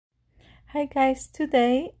Hi guys,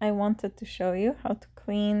 today I wanted to show you how to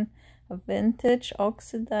clean a vintage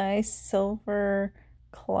oxidized silver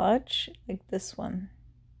clutch like this one.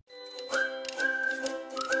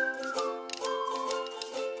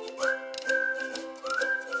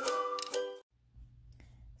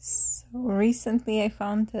 So recently I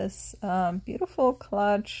found this beautiful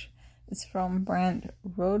clutch. It's from brand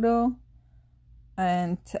Rodo,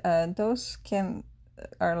 and those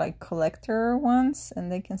are like collector ones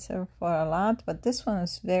and they can serve for a lot, but this one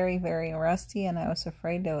is very rusty and I was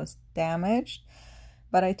afraid it was damaged.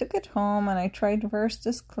 But I took it home and I tried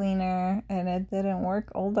Versus cleaner and it didn't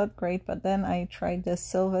work all that great. But then I tried the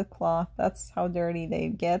silver cloth. That's how dirty they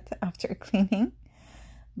get after cleaning,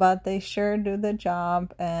 but they sure do the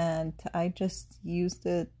job. And I just used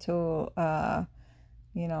it to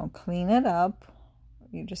clean it up.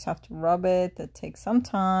 You just have to rub it. It takes some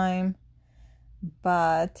time,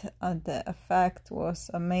 but the effect was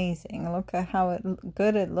amazing. Look at how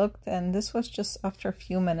good it looked, and this was just after a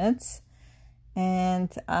few minutes,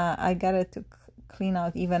 and I got it to clean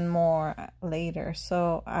out even more later.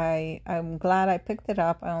 So I'm glad I picked it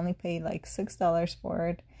up. I only paid like $6 for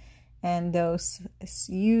it, and those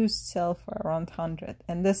used sell for around 100.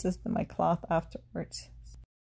 And this is my cloth afterwards.